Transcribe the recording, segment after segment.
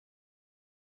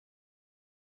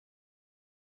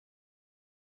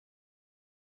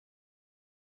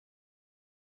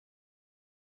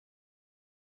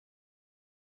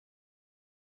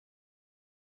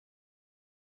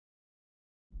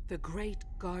The great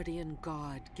guardian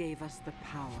god gave us the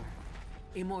power,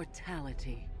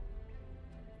 immortality.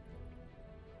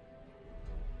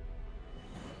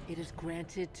 It is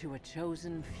granted to a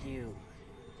chosen few.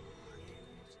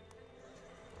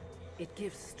 It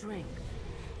gives strength,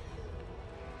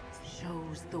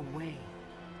 shows the way.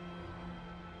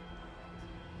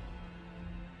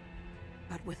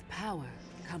 But with power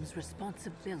comes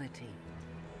responsibility.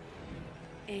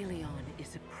 Aelion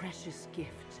is a precious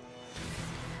gift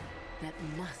that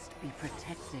must be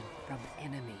protected from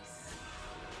enemies.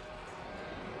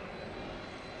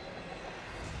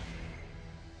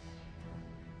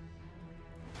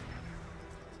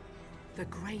 The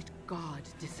great god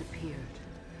disappeared,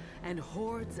 and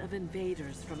hordes of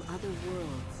invaders from other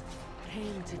worlds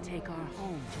came to take our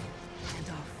home and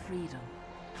our freedom.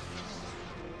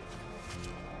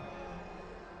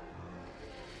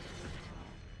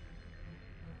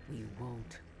 We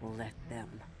won't let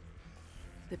them.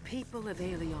 The people of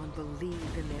Aelion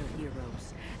believe in their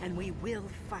heroes, and we will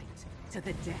fight to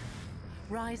the death,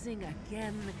 rising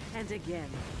again and again.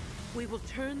 We will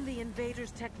turn the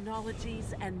invaders'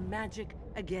 technologies and magic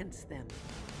against them.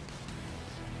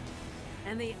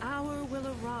 And the hour will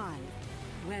arrive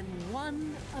when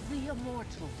one of the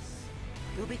immortals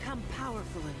will become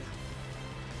powerful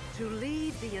enough to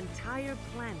lead the entire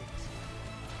planet,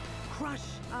 crush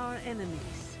our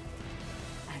enemies,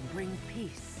 and bring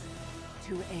peace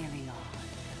to Aelion.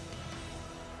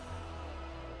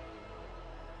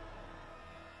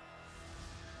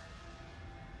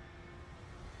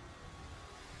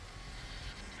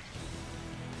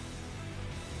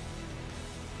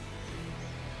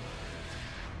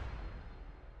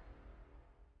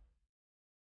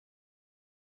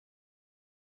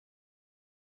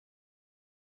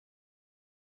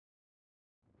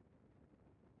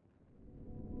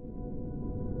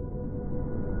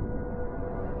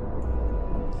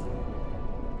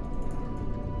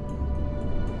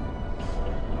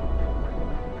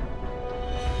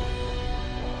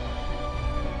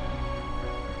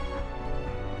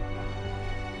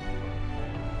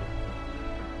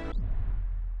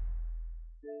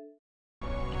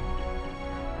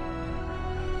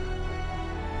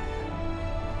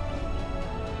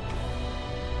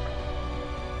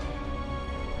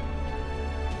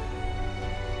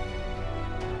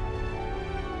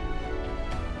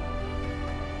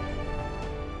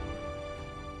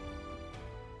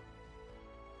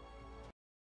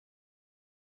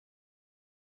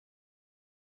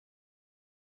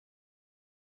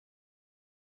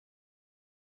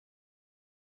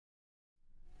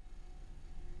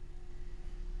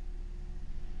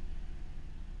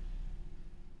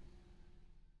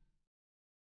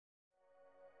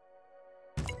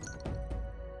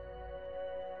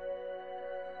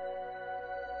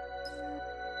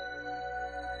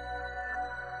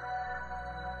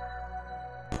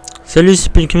 Salut, c'est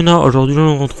Pelkmina. Aujourd'hui,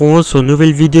 on se retrouve sur une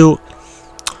nouvelle vidéo.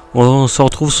 On se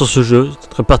retrouve sur ce jeu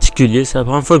très particulier. C'est la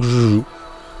première fois que je joue.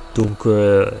 Donc,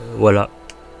 voilà.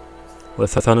 On va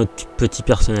faire notre petit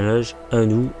personnage à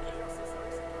nous.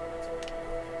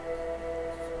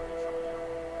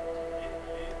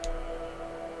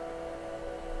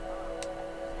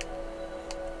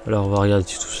 Alors, on va regarder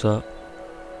tout ça.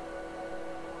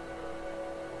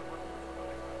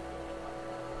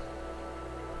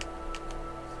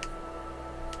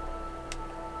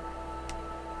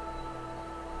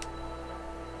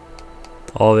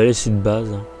 Oh, on va laisser de base.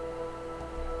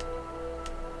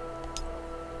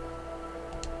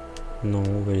 Non,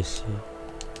 on va laisser.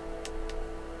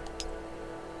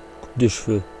 Coupe de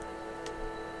cheveux.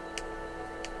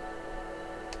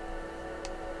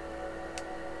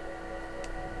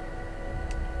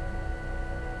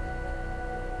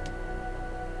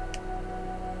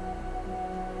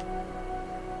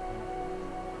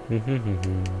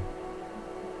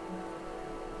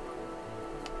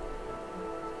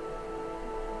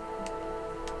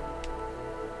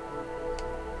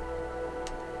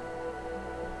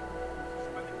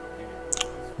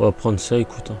 On va prendre ça,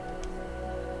 écoute. Hein.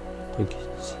 Ok.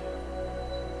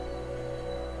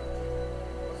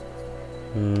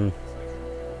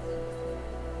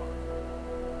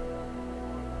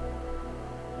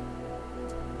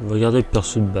 On va garder le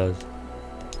perso de base.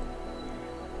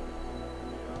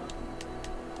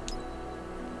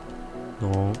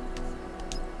 Non.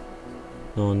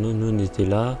 Non, nous on était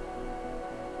là.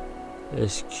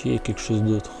 Est-ce qu'il y a quelque chose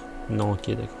d'autre? Non,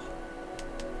 ok, d'accord.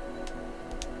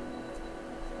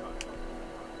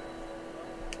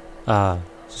 Ah,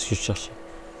 c'est ce que je cherchais.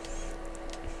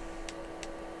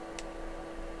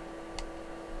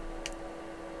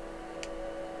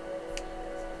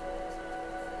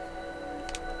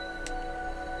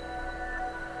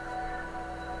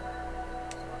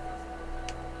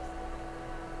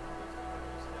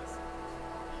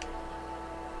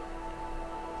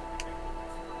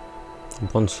 On va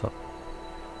prendre ça.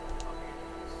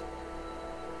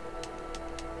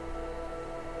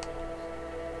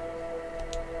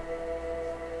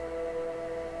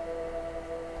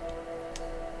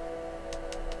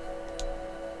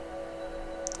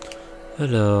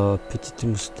 Alors, petite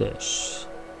moustache.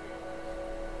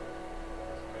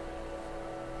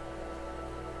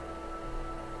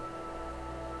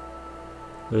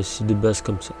 Voici de base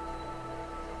comme ça.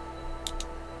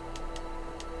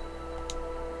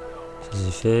 Ça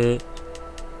c'est fait.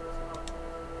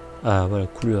 Ah voilà,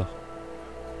 couleur.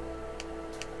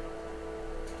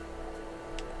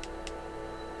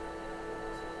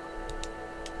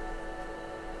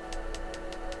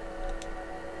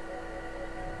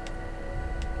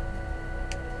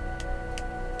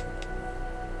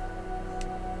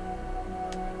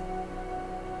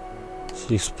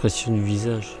 C'est l'expression du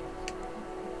visage.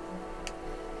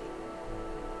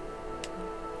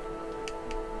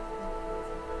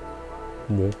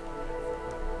 Bon.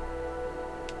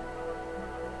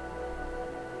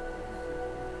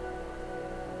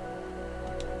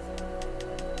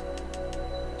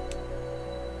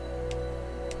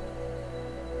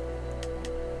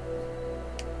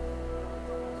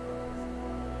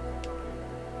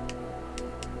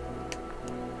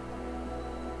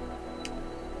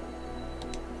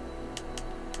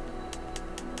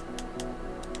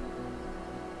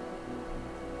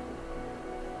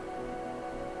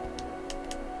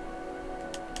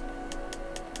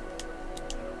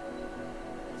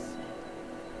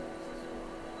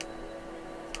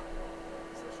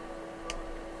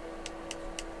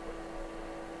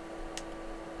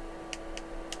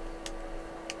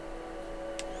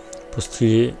 Pour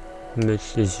stylé, mettre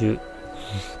les yeux.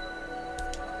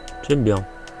 J'aime bien.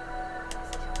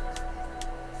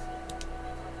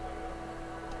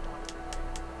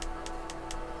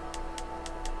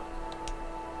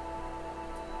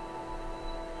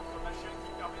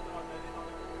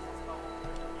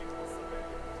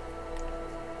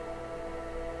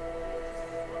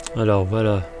 Alors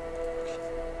voilà.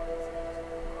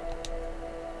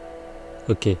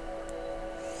 Ok.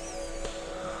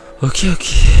 Ok.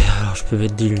 Alors je peux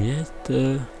mettre des lunettes.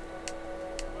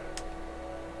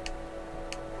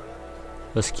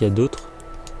 Parce qu'il y a d'autres.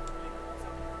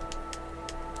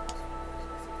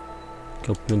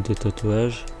 On peut mettre des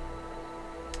tatouages.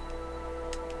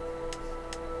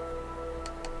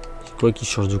 C'est quoi qui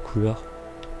change de couleur?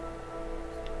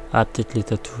 Ah, peut-être les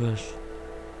tatouages.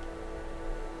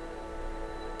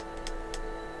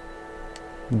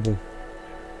 Bon.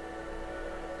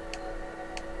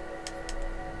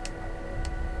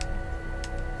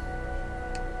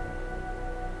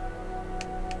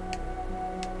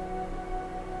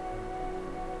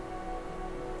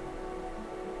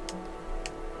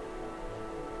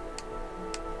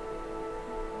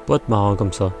 Boîte marrant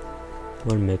comme ça. On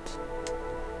va le mettre.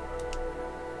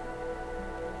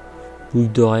 Boucle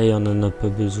d'oreille, on en a pas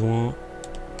besoin.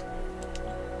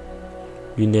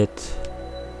 Lunettes.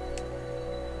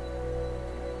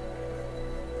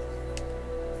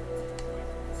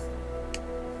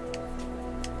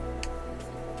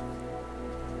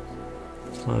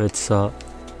 On va mettre ça.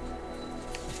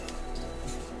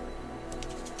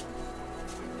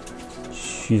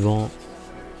 Suivant.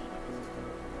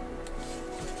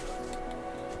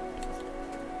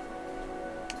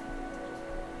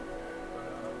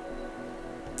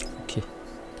 Ok.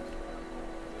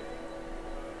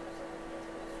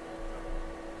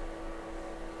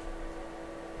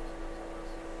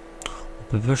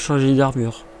 On peut pas changer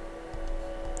d'armure.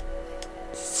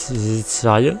 C'est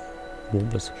sérieux? Bon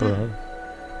bah c'est pas grave.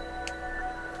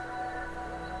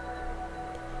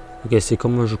 Ok, c'est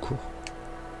comme moi je cours.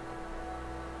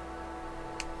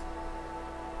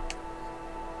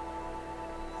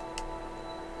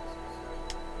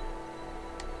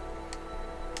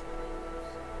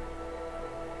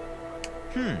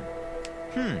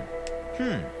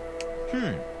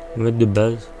 On va mettre de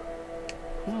base.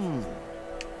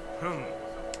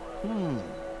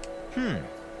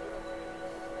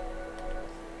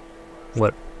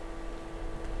 Voilà.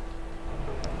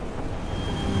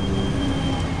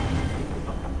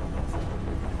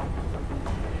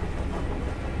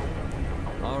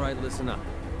 All right, listen up.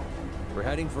 We're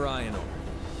heading for Iono.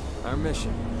 Our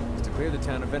mission is to clear the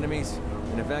town of enemies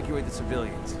and evacuate the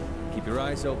civilians. Keep your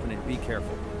eyes open and be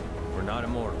careful. We're not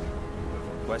immortal.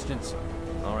 Questions?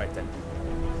 All right then.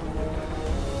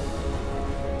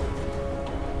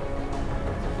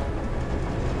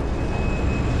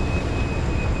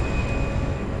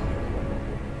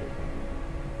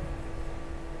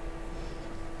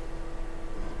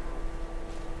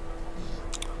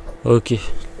 Ok.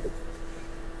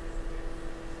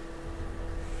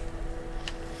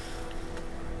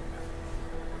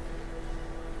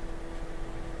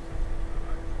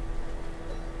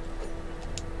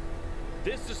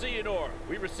 This is Ianor.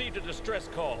 We received a distress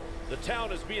call. The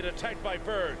town is being attacked by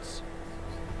birds.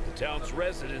 The town's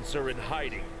residents are in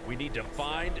hiding. We need to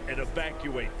find and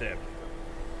evacuate them.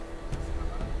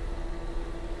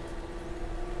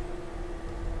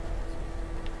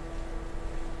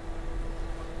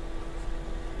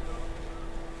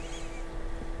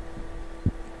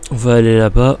 On va aller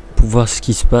là-bas pour voir ce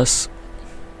qui se passe.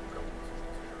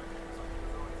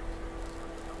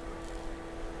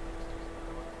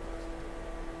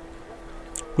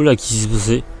 Oula, qui s'est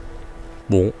passé?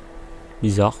 Bon,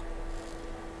 bizarre.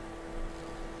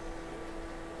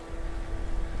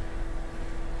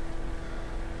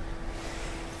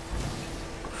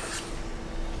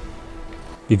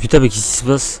 Mais putain, mais qu'est-ce qui se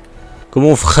passe? Comment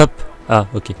on frappe? Ah,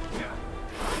 ok.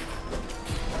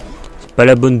 C'est pas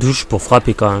la bonne touche pour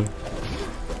frapper quand même.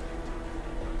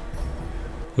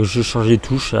 Je vais changer de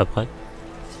touche après.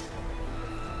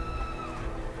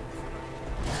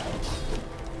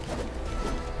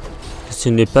 Ce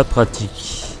n'est pas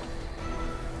pratique.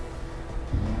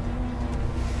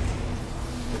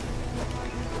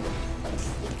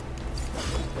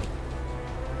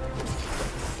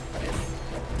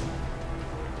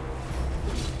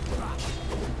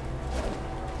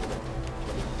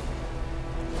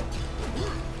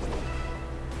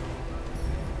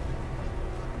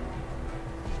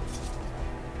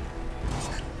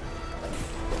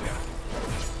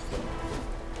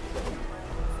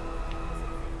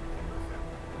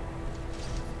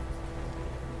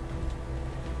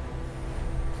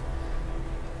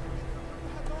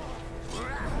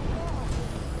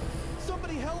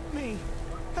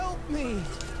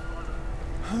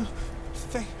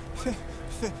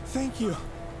 Thank you.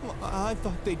 I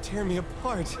thought they'd tear me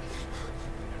apart.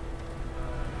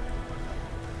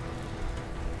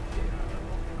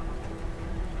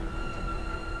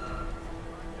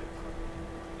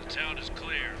 The town is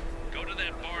clear. Go to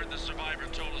that bar the survivor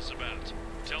told us about.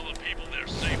 Tell the people they're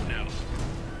safe now.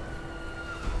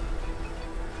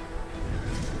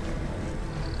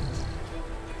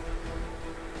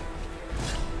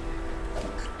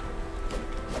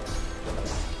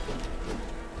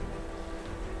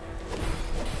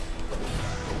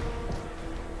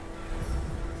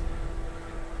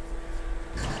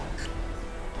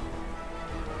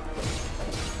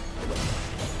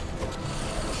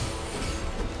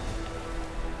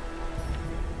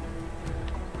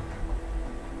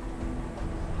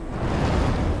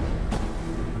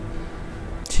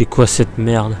 C'est quoi cette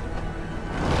merde?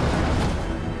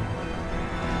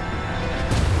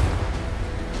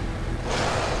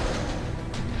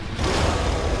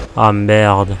 Ah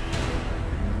merde.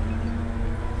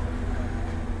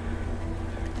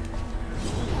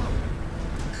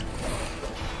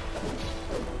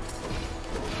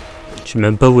 Je sais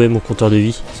même pas où est mon compteur de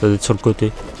vie, ça doit être sur le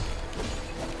côté.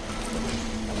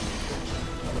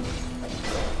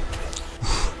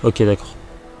 Ouf, ok, d'accord.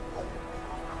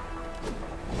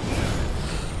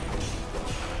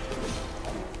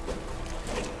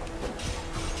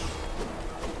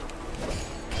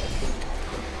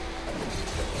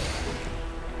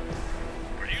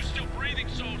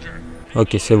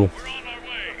 Ok, c'est bon.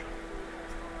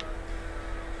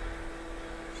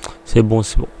 C'est bon,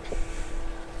 c'est bon.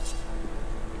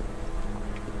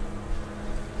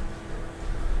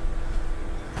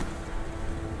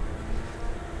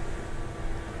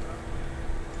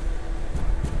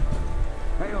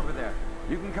 Hey, over there.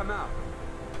 You can come out.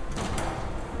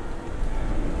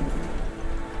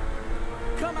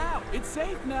 Come out! It's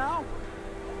safe now!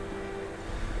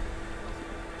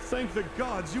 Thank the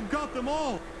gods, you got them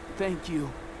all! Thank you.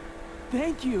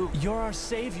 Thank you! You're our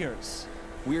saviors.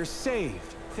 We're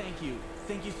saved. Thank you.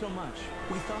 Thank you so much.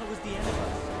 We thought it was the end of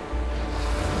us.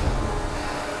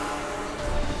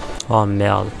 Oh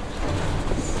merde.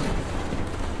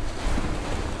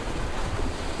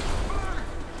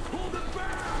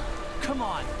 Come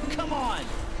on! Come on!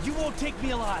 You won't take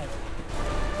me alive!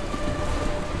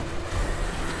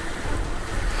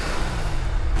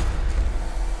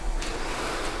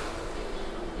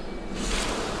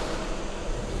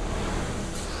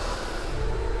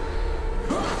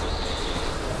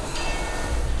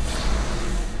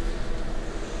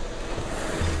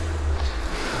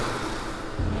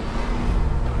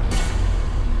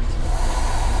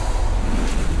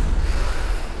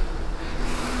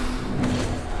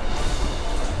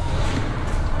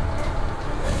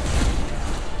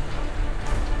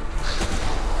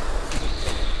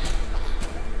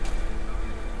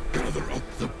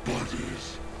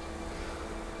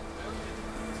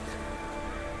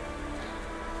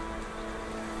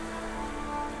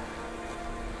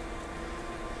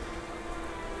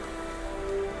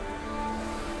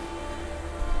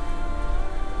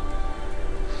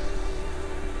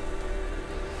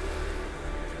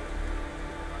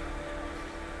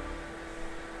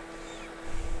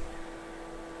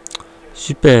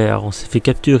 Super, on s'est fait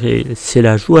capturer. C'est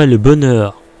la joie et le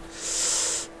bonheur.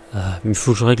 Mais il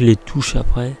faut que je règle les touches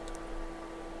après.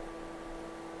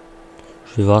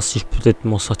 Je vais voir si je peux peut-être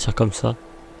m'en sortir comme ça.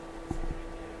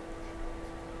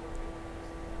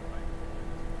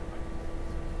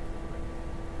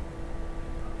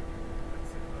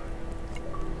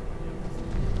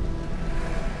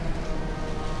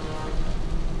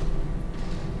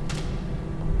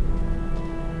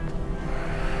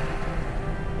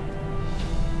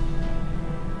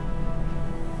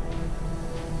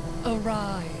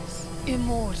 Arise,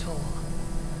 immortal.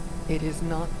 It is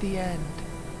not the end.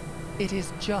 It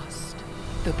is just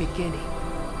the beginning.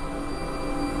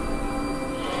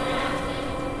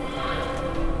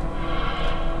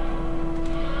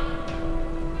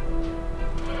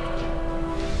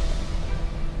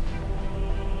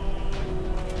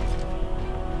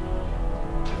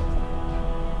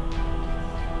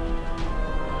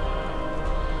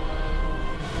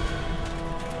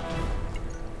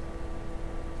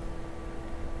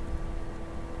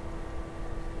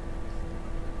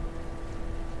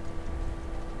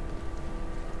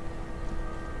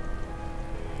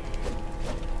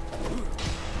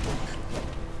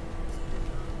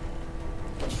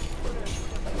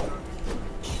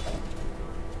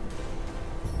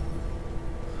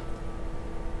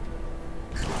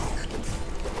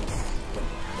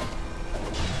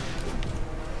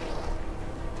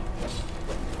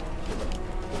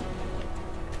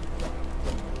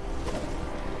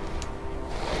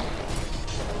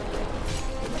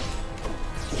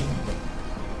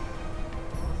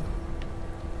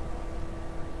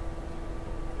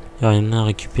 Il n'y a rien à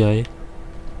récupérer.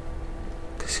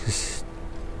 Qu'est-ce que c'est?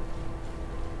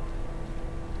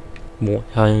 Bon,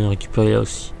 il n'y a rien à récupérer là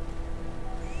aussi.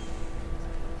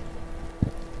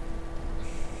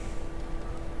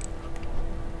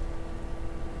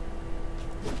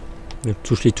 Je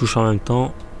touche les touches en même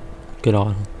temps. Quelle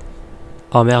heure?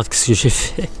 Oh merde, qu'est-ce que j'ai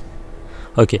fait?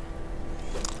 Ok.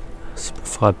 C'est pour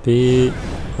frapper.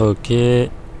 Ok.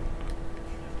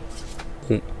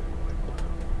 Bon.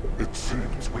 It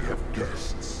seems we have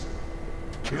guests.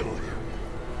 Kill him.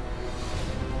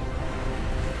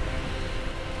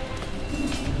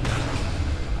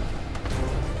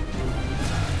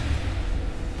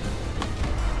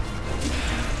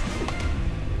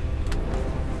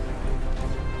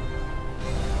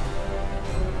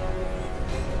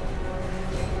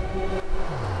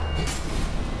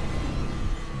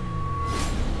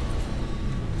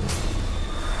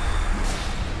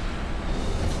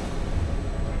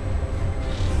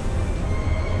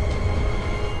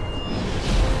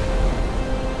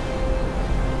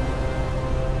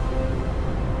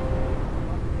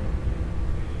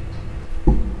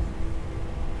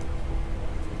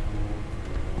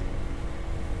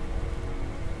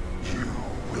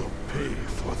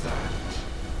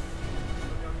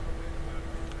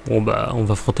 Bon bah, on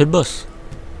va affronter le boss.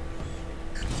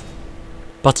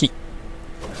 Parti.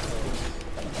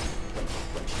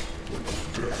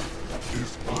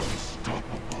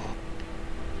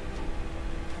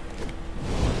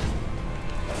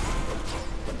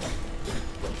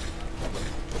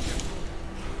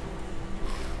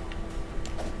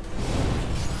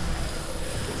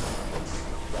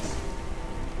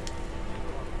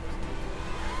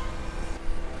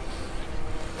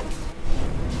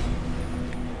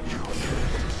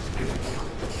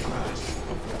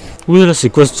 Oui, là, c'est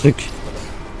quoi ce truc?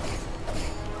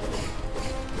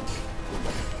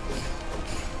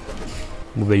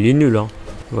 Bon, bah, il est nul, hein.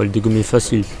 On va le dégommer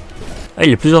facile. Ah,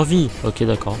 il a plusieurs vies. Ok,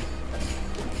 d'accord.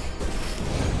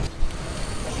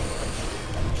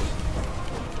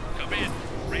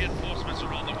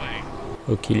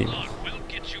 Ok, il est mort.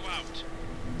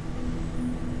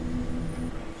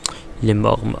 Il est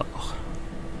mort.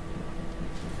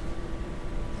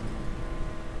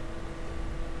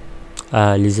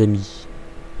 Ah, les amis.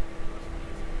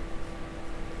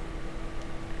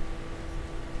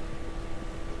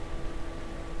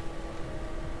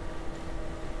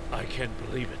 I can't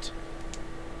believe it.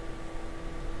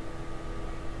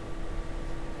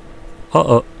 Oh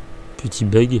oh, petit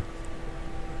bug.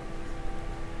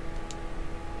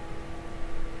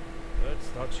 Birds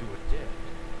thought you were dead.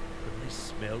 Couldn't they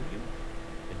smell you?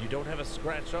 And you don't have a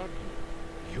scratch on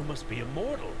you. You must be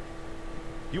immortal.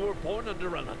 You were born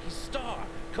under a lucky star.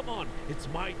 Come on, it's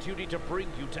my duty to bring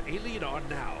you to Alienor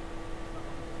now.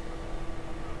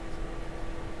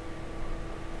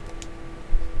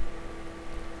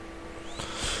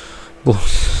 Bon,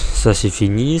 ça c'est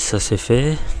fini, ça c'est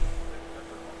fait.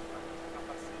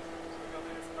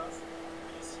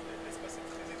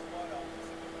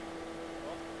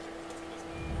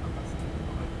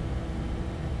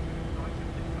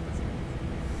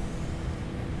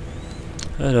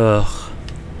 Alors...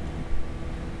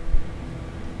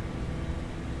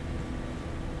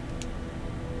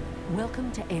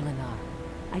 Welcome to Aelenar.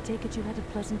 I take it you had a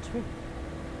pleasant trip.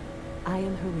 I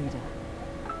am Harida.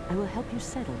 I will help you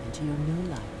settle into your new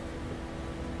life.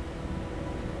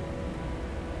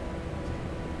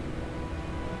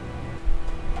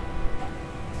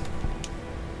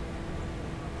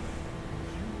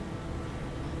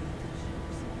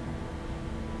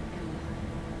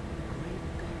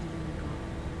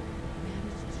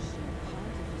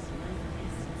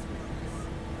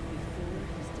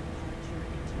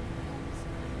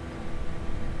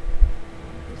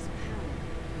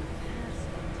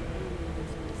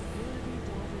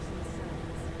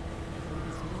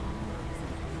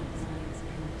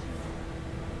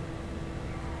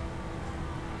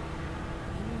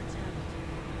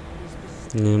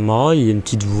 Marrant, il y a une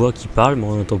petite voix qui parle, mais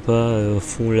on n'entend pas au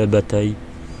fond la bataille.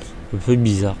 Un peu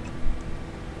bizarre.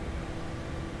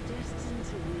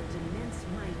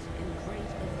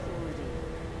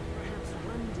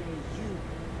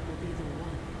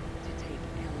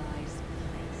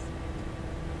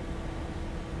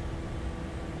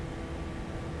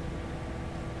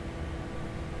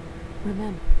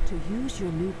 Remember to use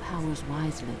your new powers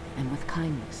wisely and with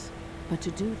kindness. But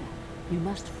to do that, you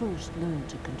must first learn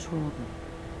to control them.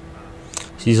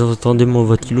 Si ils entendaient mon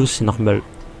voitilo, c'est normal.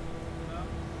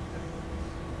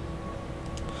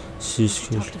 C'est ce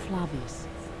que je...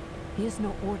 He is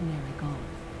no ordinary god.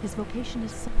 His vocation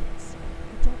is science.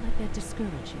 But don't let that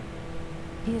discourage you.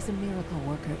 He is a miracle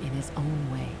worker in his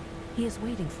own way. He is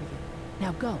waiting for you.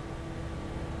 Now go.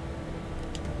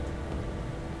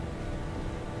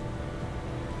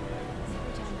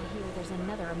 Every time I hear there's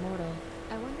another immortal,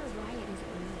 I wonder why it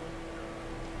isn't me.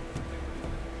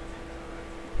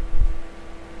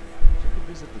 You could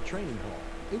visit the training hall.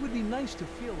 It would be nice to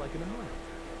feel like an immortal.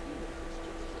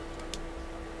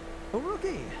 Oh,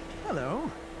 Rookie! Hello.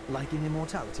 Liking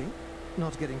immortality?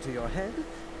 Not getting to your head?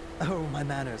 Oh, my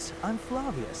manners. I'm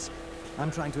Flavius. I'm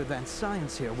trying to advance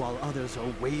science here while others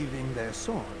are waving their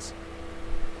swords.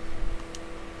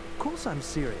 Of course I'm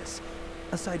serious.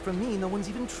 Aside from me, no one's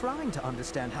even trying to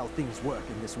understand how things work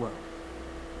in this world.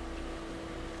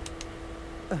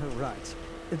 Oh, right.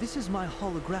 This is my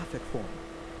holographic form.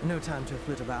 No time to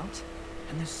flit about.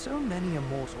 And there's so many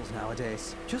immortals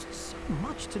nowadays. Just so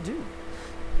much to do.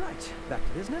 Right, back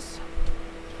to business.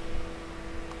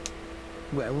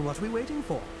 Well, what are we waiting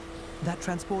for? That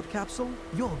transport capsule?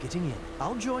 You're getting in.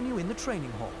 I'll join you in the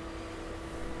training hall.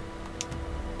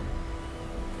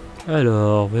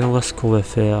 Alors, voyons voir ce qu'on va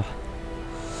faire.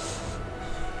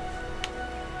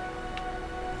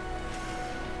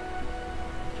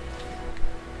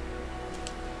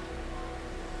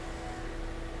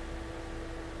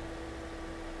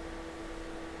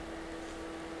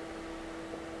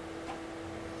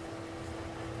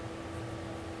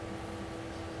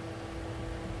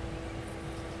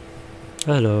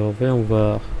 Alors, voyons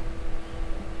voir.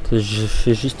 Je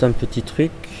fais juste un petit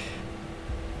truc.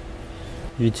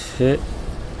 Vite fait.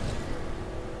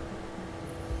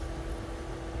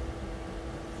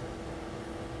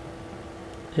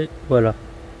 Et voilà.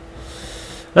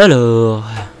 Alors.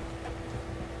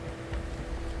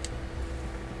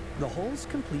 The hall's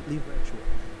completely virtual.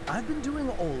 I've been doing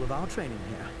all of our training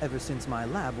here ever since my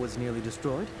lab was nearly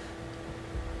destroyed.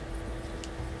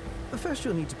 First,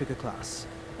 you'll need to pick a class.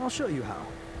 I'll show you how.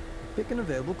 Pick an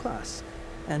available class,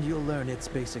 and you'll learn its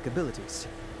basic abilities.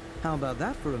 How about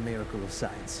that for a miracle of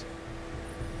science?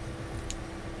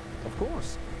 Of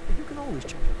course, you can always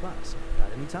change your class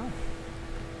at any time.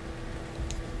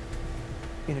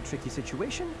 In a tricky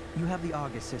situation, you have the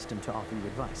Argus system to offer you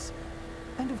advice.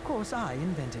 And of course, I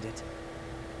invented it.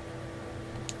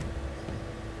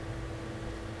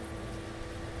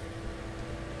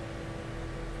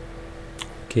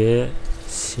 Ok,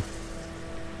 si.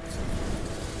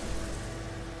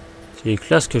 C'est les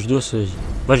classes que je dois se...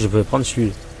 Moi je peux prendre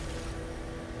celui-là.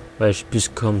 Ouais, je suis plus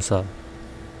comme ça.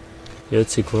 Et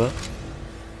l'autre c'est quoi?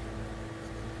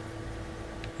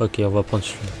 Ok, on va prendre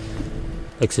celui-là.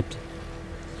 Accepter.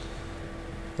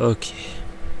 Ok.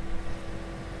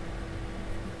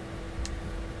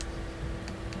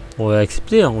 On va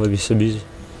accepter, hein, on va bien s'abuser.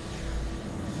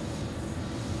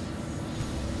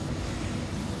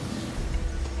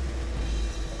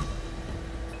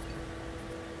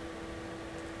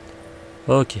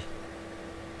 Ok.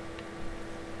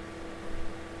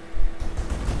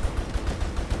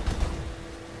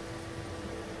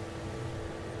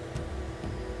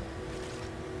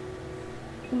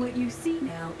 What you see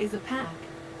now is a pack.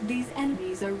 These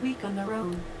enemies are weak on their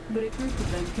own, but a group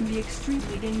of them can be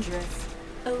extremely dangerous.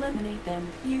 Eliminate them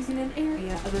using an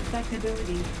area of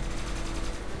effectability.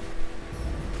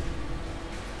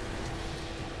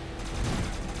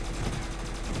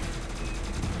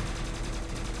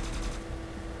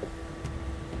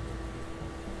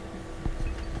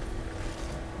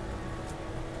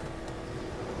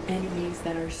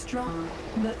 that are strong,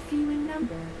 but few in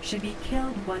number, should be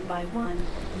killed one by one.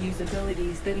 Use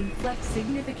abilities that inflict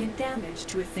significant damage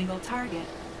to a single target.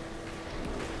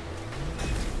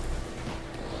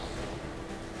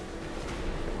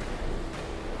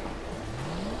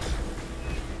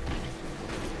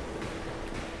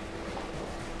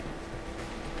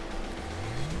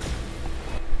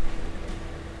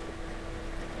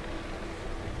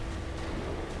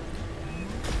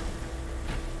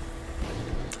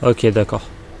 Ok, d'accord.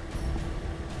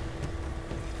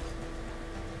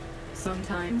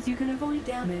 Sometimes you can avoid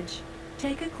damage.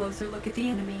 Take a closer look at the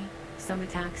enemy. Some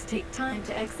attacks take time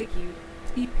to execute.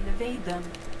 You can evade them.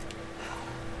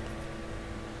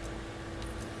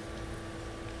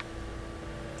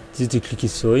 Si tu cliques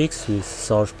sur X, ça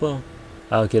s'arrange pas. Hein.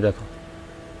 Ah ok, d'accord.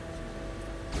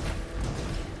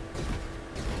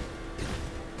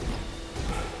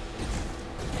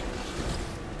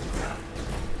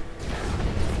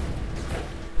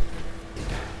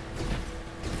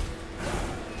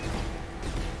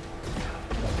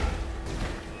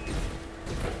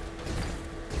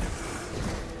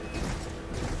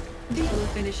 Deal a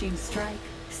finishing strike.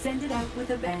 Send it out with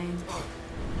a bang.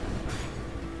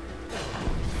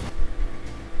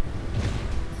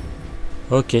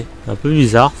 Ok, un peu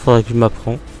bizarre, faudrait que je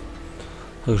m'apprends.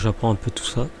 Faudrait que j'apprends un peu tout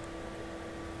ça.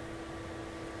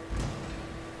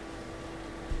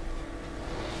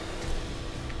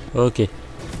 Ok.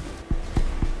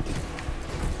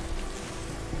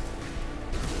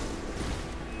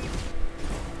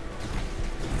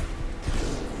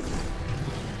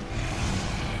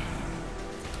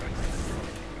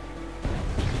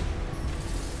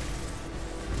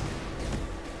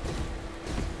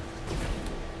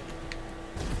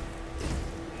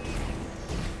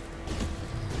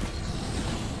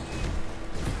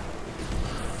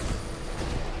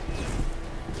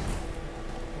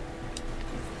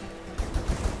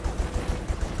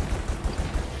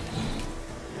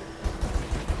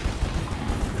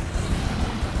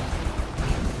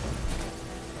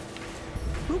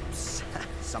 Oops,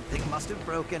 something must have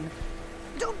broken.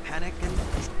 Don't panic and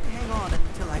hang on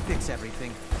until I fix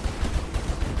everything.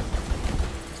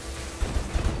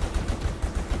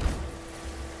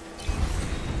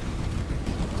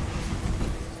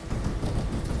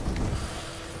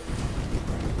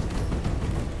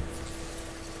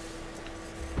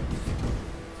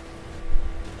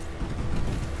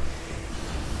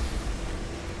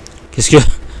 Qu'est-ce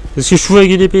que je fous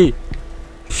avec une épée?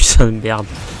 Putain de merde.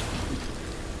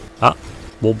 Ah,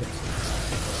 bon.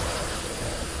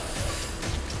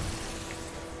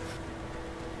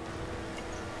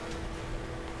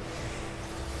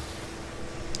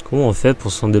 Comment on fait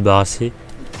pour s'en débarrasser?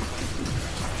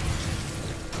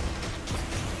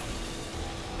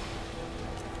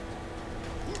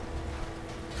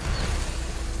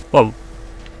 Wow.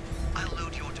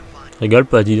 Rigole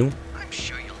pas, dis donc.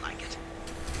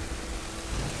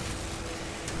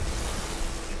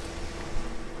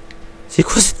 C'est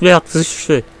quoi cette merde? Qu'est-ce que je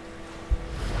fais?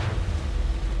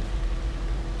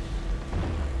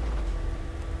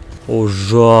 Oh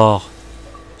genre.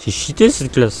 J'ai cheaté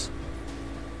cette classe.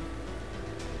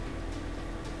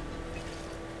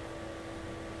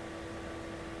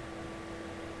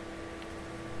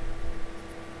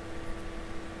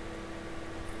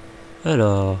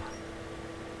 Alors.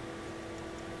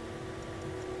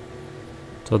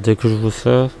 Attendez que je vous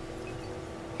ça.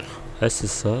 Ouais, c'est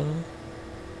ça.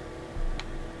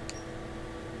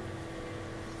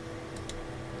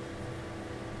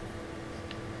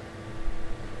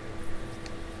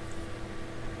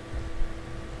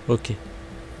 Ok.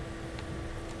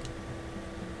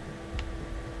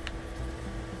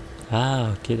 Ah,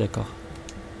 ok, d'accord.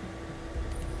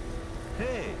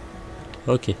 Hey.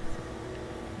 Ok.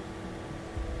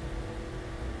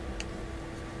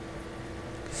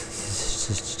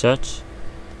 Chat.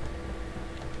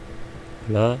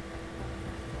 Là.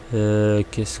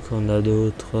 Qu'est-ce qu'on a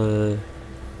d'autre?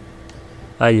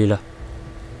 Ah, il est là.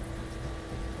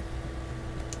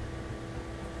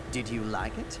 Did you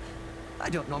like it? I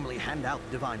don't normally hand out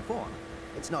divine form.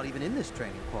 It's not even in this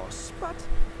training course, but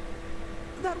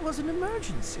that was an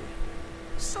emergency.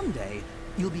 Someday,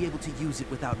 you'll be able to use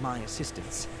it without my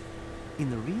assistance.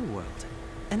 In the real world,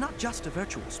 and not just a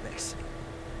virtual space.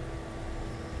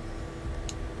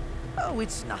 Oh,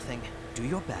 it's nothing. Do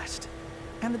your best,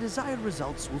 and the desired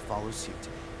results will follow suit.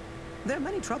 There are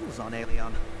many troubles on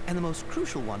Aelion, and the most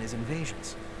crucial one is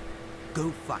invasions. Go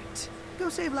fight. Go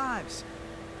save lives.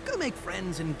 Go make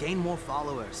friends and gain more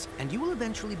followers, and you will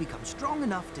eventually become strong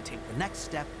enough to take the next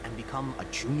step and become a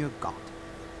junior god.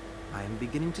 I am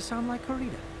beginning to sound like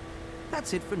Harita.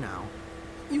 That's it for now.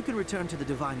 You can return to the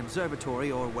Divine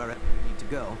Observatory or wherever you need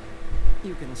to go.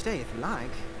 You can stay if you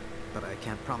like, but I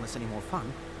can't promise any more fun.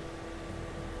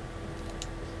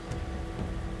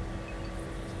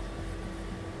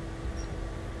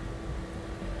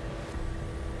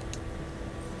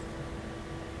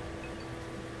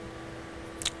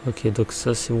 Ok, donc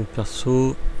ça c'est mon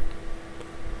perso.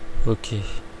 Ok.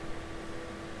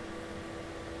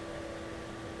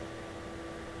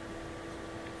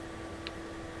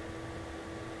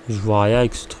 Je vois rien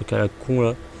avec ce truc à la con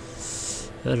là.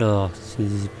 Alors, c'est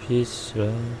des épices là.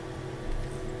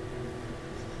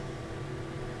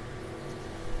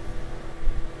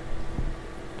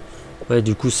 Ouais,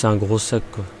 du coup c'est un gros sac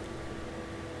quoi.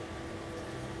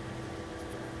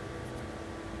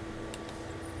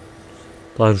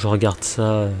 Faudrait que je regarde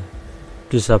ça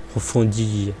plus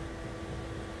approfondi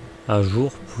à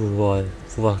jour pour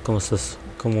voir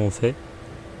comment on fait.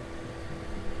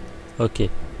 Ok.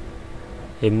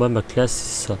 Et moi ma classe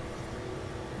c'est ça.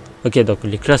 Ok, donc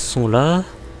les classes sont là.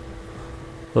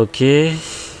 Ok.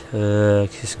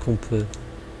 Qu'est-ce qu'on peut...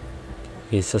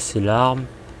 Ok, ça c'est l'arme.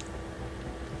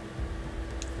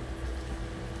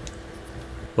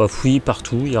 On va fouiller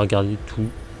partout et regarder tout.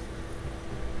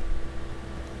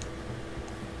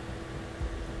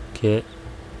 Ok. Et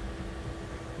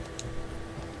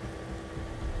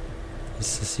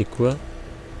ça c'est quoi?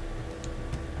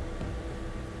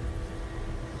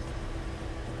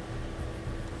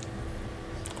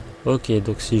 Ok,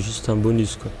 donc c'est juste un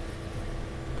bonus quoi.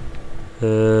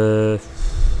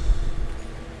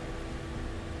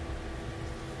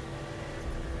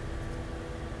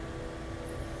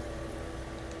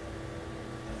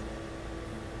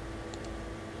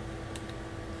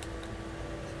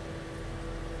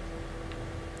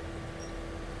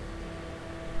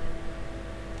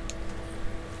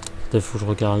 Il faut que je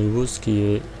regarde à nouveau ce qui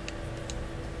est...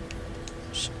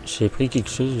 J'ai pris quelque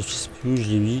chose, je sais plus où je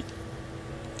l'ai mis.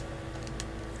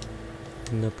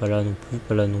 Non, pas là non plus,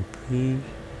 pas là non plus.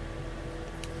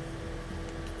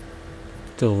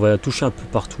 On va la toucher un peu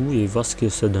partout et voir ce que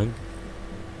ça donne.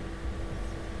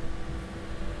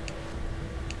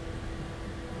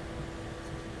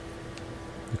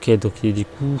 Ok, donc il y a des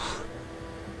coups.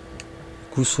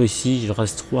 Les coups sont ici, il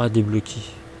reste 3 à débloquer.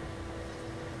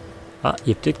 Ah, il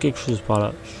y a peut-être quelque chose par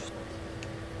là.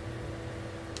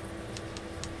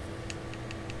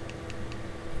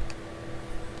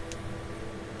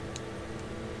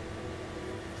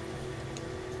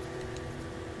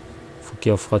 Faut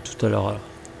qu'il en fera tout à l'heure alors.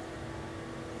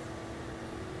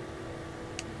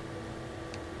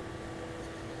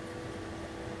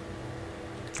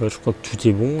 Ouais, je crois que tout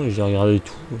est bon et j'ai regardé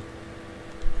tout.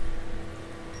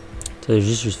 Attendez,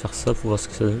 juste je vais faire ça pour voir ce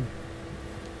que ça donne.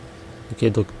 Ok,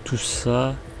 donc tout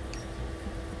ça.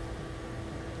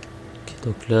 Ok,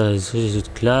 donc là, les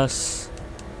autres classes.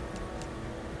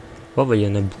 Oh, bah, il y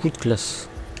en a beaucoup de classes.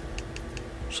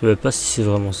 Je sais même pas si c'est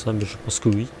vraiment ça, mais je pense que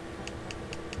oui.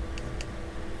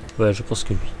 Ouais, je pense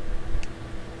que oui.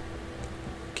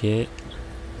 Ok.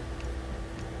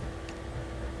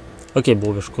 Ok,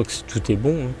 bon, bah, je crois que tout est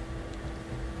bon. Hein.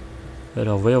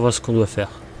 Alors, voyons voir ce qu'on doit faire.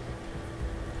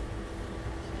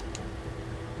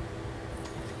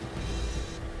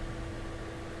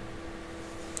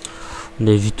 On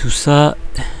a vu tout ça,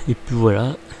 et puis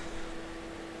voilà.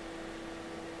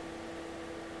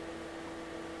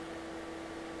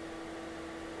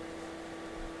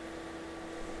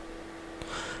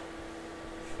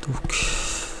 Donc...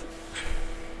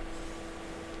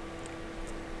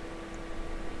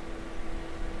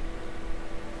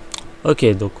 Ok,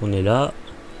 donc on est là.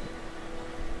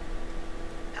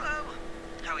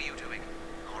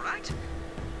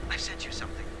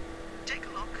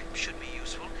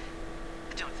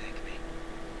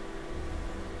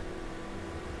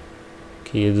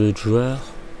 Ok, il y a d'autres joueurs.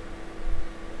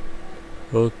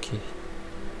 Ok.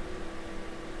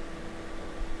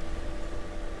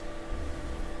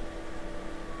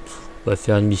 On va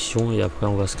faire une mission et après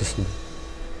on va se casser.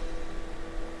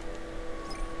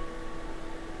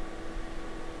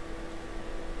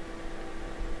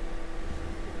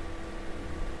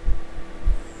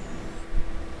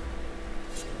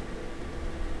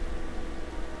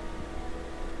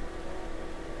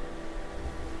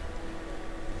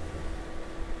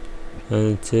 Je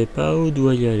ne sais pas où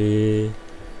doit y aller.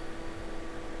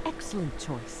 Excellent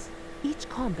choice. Each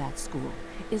combat school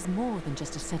is more than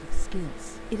just a set of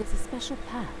skills. It is a special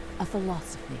path, a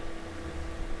philosophy.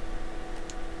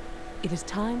 It is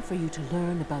time for you to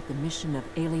learn about the mission of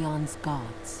Aelion's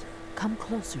gods. Come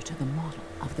closer to the model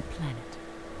of the planet.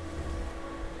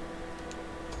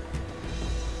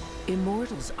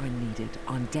 Immortals are needed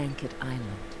on Danket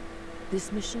Island.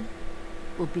 This mission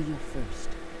will be your first.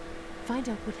 Find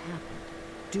out what happened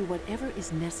do whatever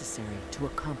is necessary to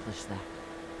accomplish that.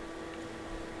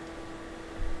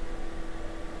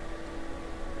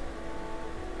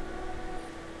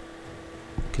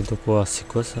 Ok, donc on va voir c'est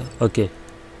quoi ça. Ok.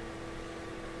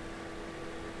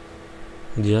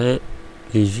 On dirait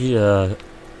les villes à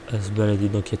se balader.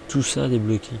 Donc il y a tout ça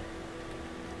débloqué.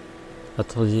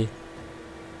 Attendez.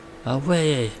 Ah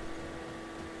ouais.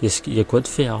 Il y a quoi de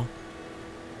faire hein.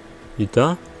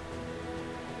 Putain.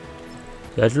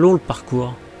 Il y a de long le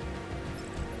parcours.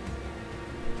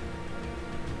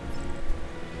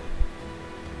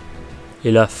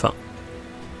 Et la fin.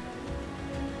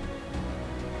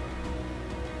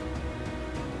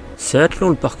 Ça va être long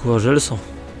le parcours, je le sens.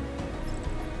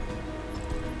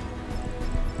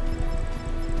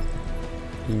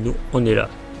 Et nous, on est là.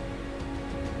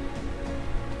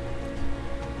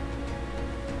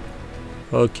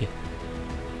 Ok.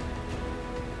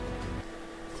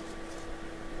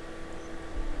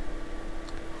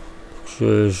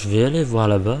 Je vais aller voir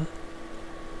là-bas.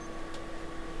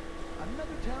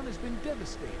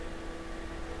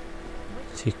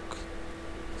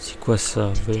 C'est quoi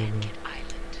ça?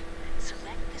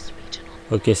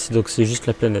 Ok, donc c'est juste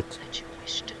la planète.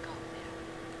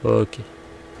 Ok.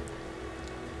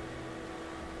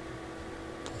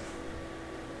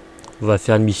 On va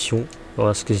faire une mission. On va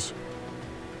voir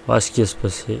ce qui va se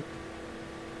passer.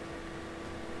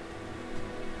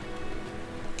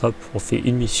 Hop, on fait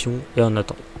une mission et on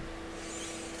attend.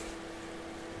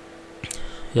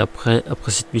 Et après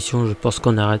cette mission, je pense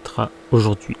qu'on arrêtera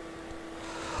aujourd'hui.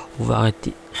 On va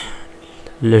arrêter.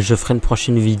 Là, je ferai une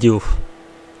prochaine vidéo.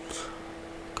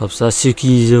 Comme ça, ceux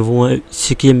qui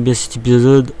aiment bien cet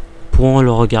épisode pourront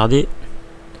le regarder.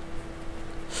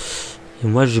 Et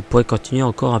moi, je pourrais continuer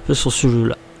encore un peu sur ce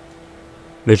jeu-là.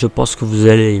 Mais je pense que vous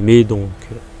allez aimer, donc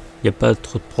il n'y a pas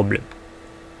trop de problème.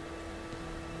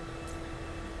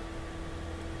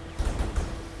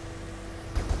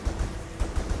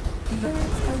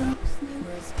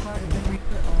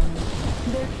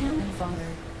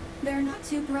 They're not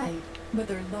too bright, but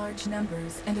their large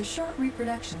numbers and a short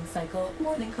reproduction cycle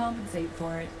more than compensate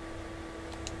for it.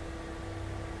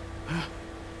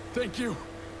 Thank you.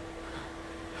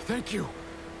 Thank you.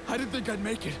 I didn't think I'd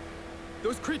make it.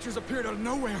 Those creatures appeared out of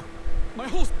nowhere. My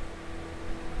whole...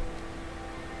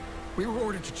 We were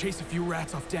ordered to chase a few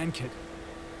rats off Dankid,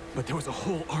 but there was a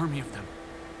whole army of them.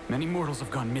 Many mortals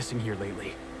have gone missing here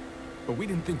lately, but we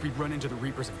didn't think we'd run into the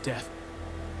Reapers of Death.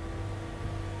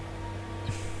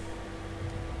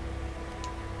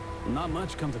 Not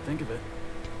much, come to think of it.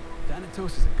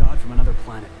 Thanatos is a god from another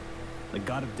planet. The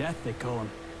god of death, they call him.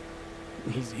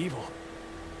 He's evil.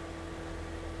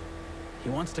 He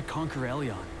wants to conquer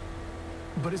Elion.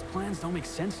 But his plans don't make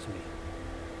sense to me.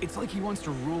 It's like he wants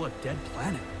to rule a dead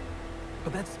planet.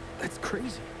 But that's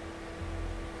crazy.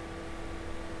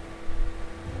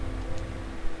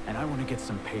 And I want to get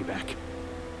some payback.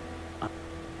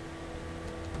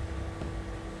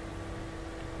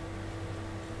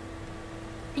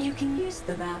 You can use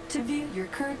the map to view your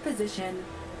current position.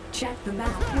 Check the map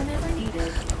whenever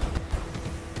needed.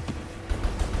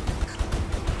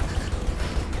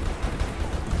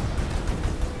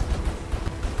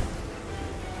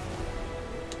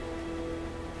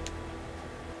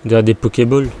 On dirait des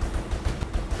Pokéballs.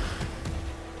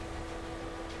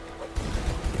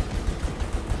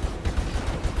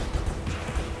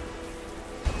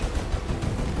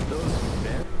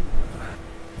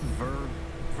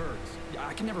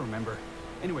 I can never remember.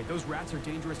 Anyway, those rats are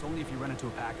dangerous only if you run into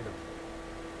a pack of them.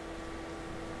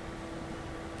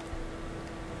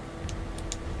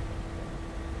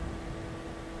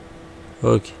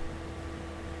 Ok.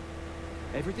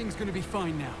 Everything's gonna be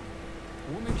fine now.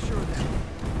 We'll make sure that...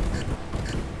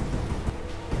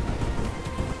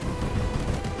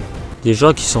 Des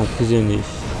gens qui sont emprisonnés.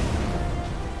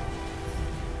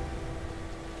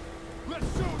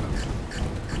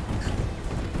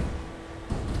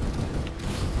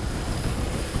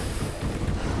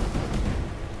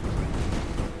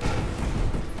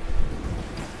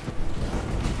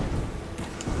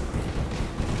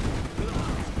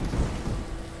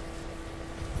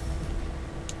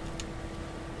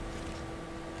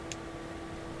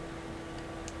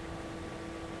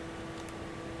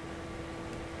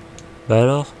 Bah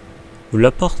alors, où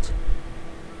la porte?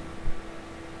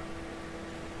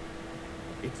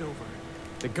 It's over.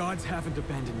 The gods haven't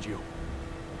abandoned you.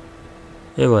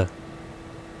 Et ouais.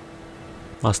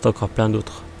 Il reste encore plein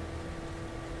d'autres.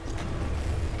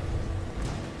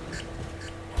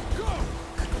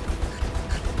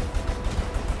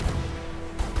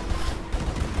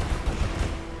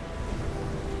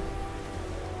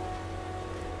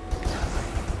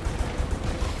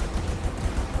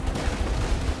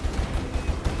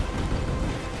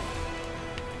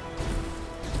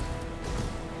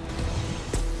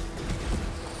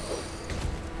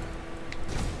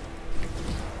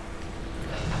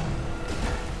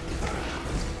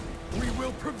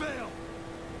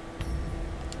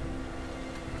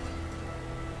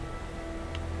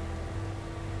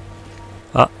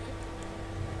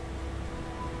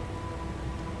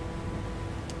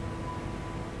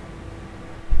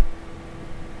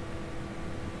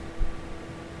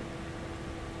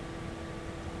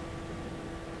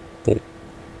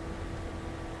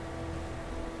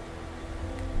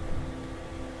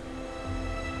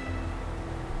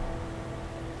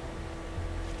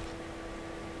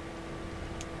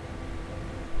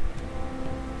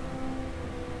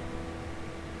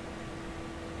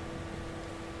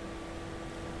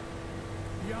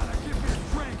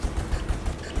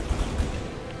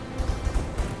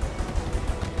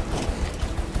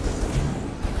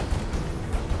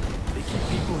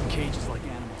 in cages like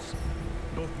animals,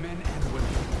 both men and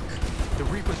women. The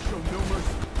Reapers show no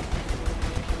mercy.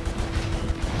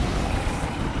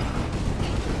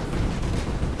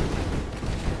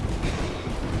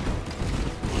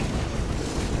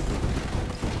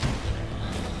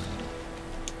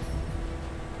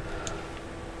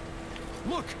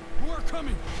 Look! More are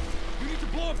coming! You need to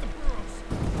blow up the burrows!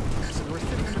 So they were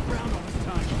sitting underground all this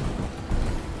time.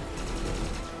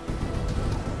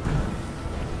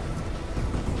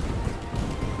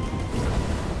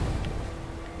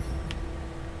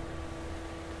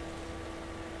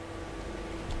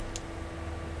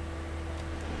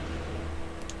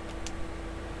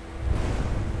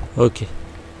 Ok.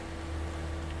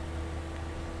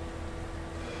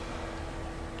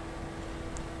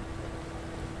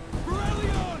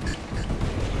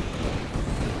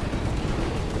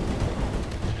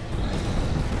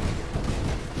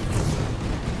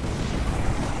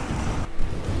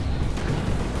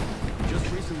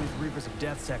 Of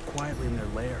death sat quietly in their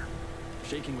lair,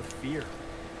 shaking with fear.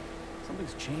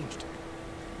 Something's changed.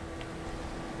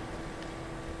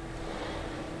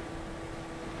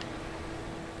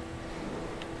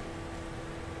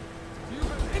 Do you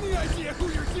have any idea who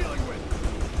you're dealing with?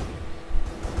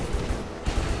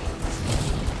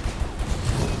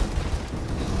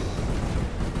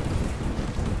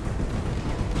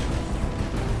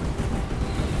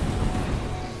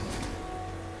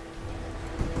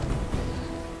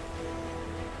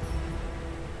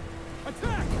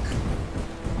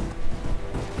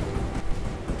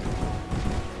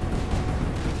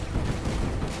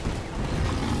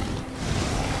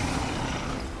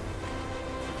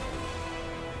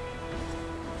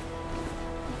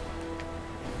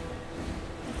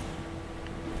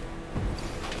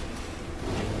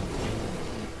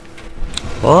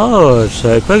 Oh, je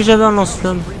savais pas que j'avais un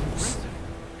lance-flamme.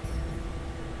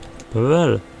 Pas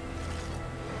mal.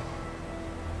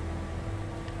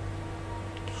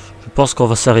 Je pense qu'on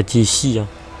va s'arrêter ici. Hein,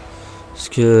 parce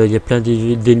qu'il y a plein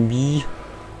d'ennemis.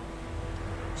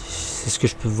 C'est ce que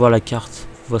je peux voir la carte.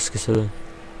 Voir ce que ça donne.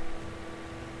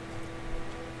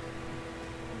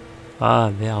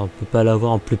 Ah merde, on peut pas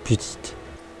l'avoir en plus petite.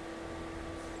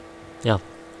 Merde.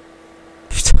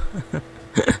 Putain.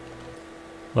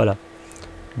 Voilà.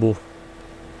 Bon.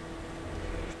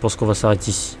 Je pense qu'on va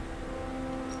s'arrêter ici.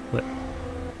 Ouais.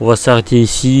 On va s'arrêter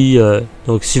ici.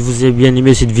 Donc si vous avez bien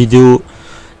aimé cette vidéo,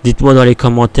 dites-moi dans les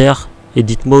commentaires. Et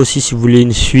dites-moi aussi si vous voulez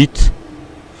une suite.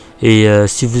 Et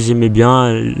si vous aimez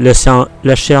bien,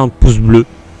 lâchez un pouce bleu.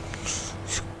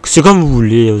 C'est comme vous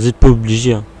voulez, vous n'êtes pas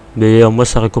obligé. Hein. Mais moi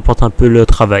ça récompense un peu le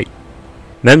travail.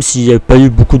 Même s'il n'y a pas eu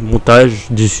beaucoup de montage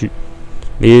dessus.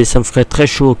 Mais ça me ferait très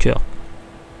chaud au cœur.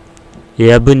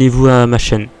 Et abonnez-vous à ma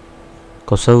chaîne.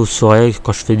 Comme ça vous saurez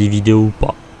quand je fais des vidéos ou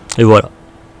pas. Et voilà.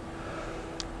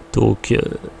 Donc,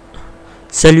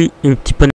 salut, un petit peu.